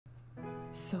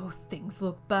So things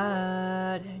look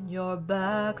bad and your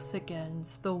back's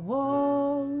against the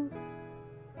wall.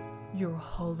 Your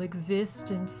whole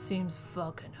existence seems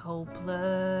fucking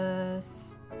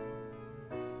hopeless.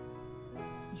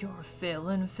 You're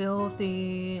feeling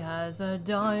filthy as a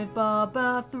dive bar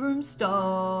bathroom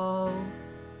stall.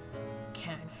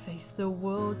 Can't face the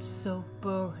world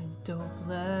sober and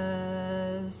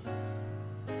dopeless.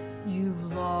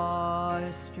 You've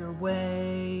lost your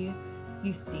way.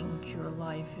 You think your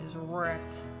life is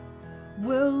wrecked.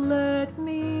 Well, let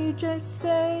me just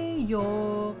say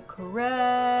you're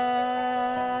correct.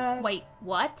 Wait,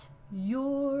 what?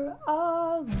 You're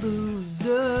a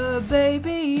loser,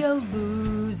 baby, a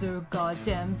loser,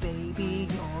 goddamn baby.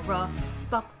 You're a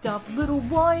fucked up little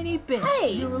whiny bitch.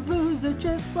 Hey! You're a loser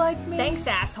just like me. Thanks,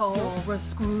 asshole. You're a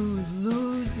screws,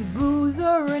 loser,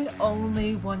 boozer, and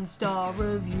only 1-star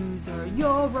reviewer.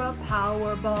 You're a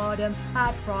power bottom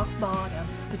at rock bottom,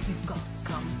 but you've got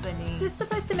company. This is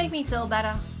supposed to make me feel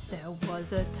better. There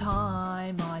was a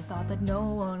time I thought that no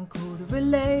one could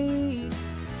relate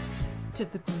to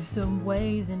the gruesome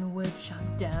ways in which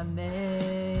I'm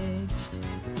damaged.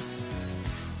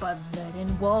 But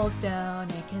letting walls down,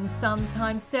 it can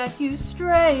sometimes set you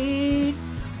straight.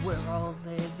 We're all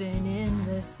living in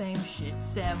the same shit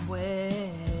sandwich.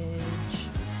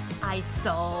 I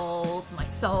sold my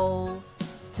soul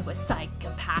to a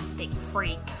psychopathic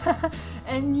freak.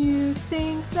 And you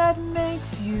think that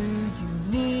makes you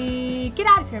unique. Get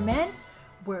out of here, man.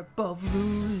 We're both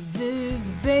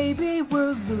losers, baby,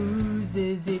 we're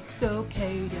losers. It's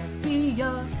okay to be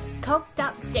a Coked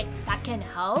up dick-sucking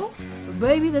hoe?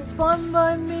 baby, that's fine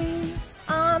by me.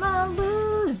 I'm a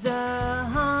loser,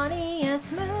 honey, a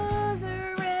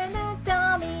smoozer and a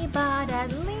dummy, but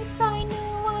at least I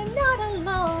know I'm not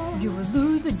alone. You're a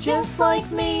loser just like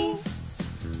me.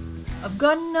 I've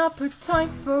got an appetite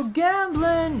for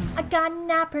gambling. I got an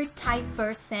appetite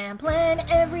for sampling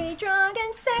every drug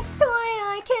and sex toy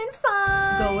I can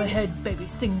find. Go ahead, baby,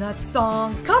 sing that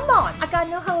song. Come on! I got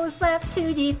no hoes left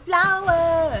to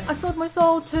deflower. I sold my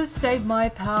soul to save my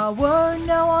power.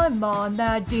 Now I'm on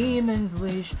that demon's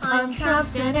leash. I'm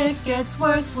trapped and it gets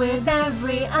worse with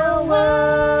every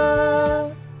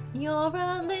hour. You're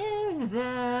a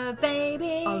loser,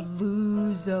 baby. A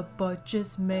loser, but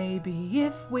just maybe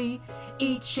if we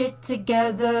eat shit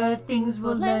together, things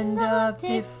will end up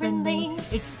differently.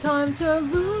 It's time to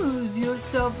lose your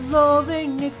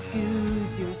self-loving,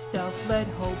 excuse yourself, let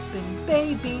hope and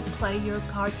baby play your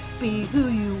card, be who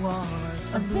you are.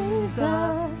 A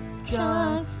loser,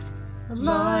 just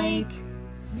like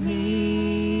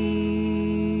me.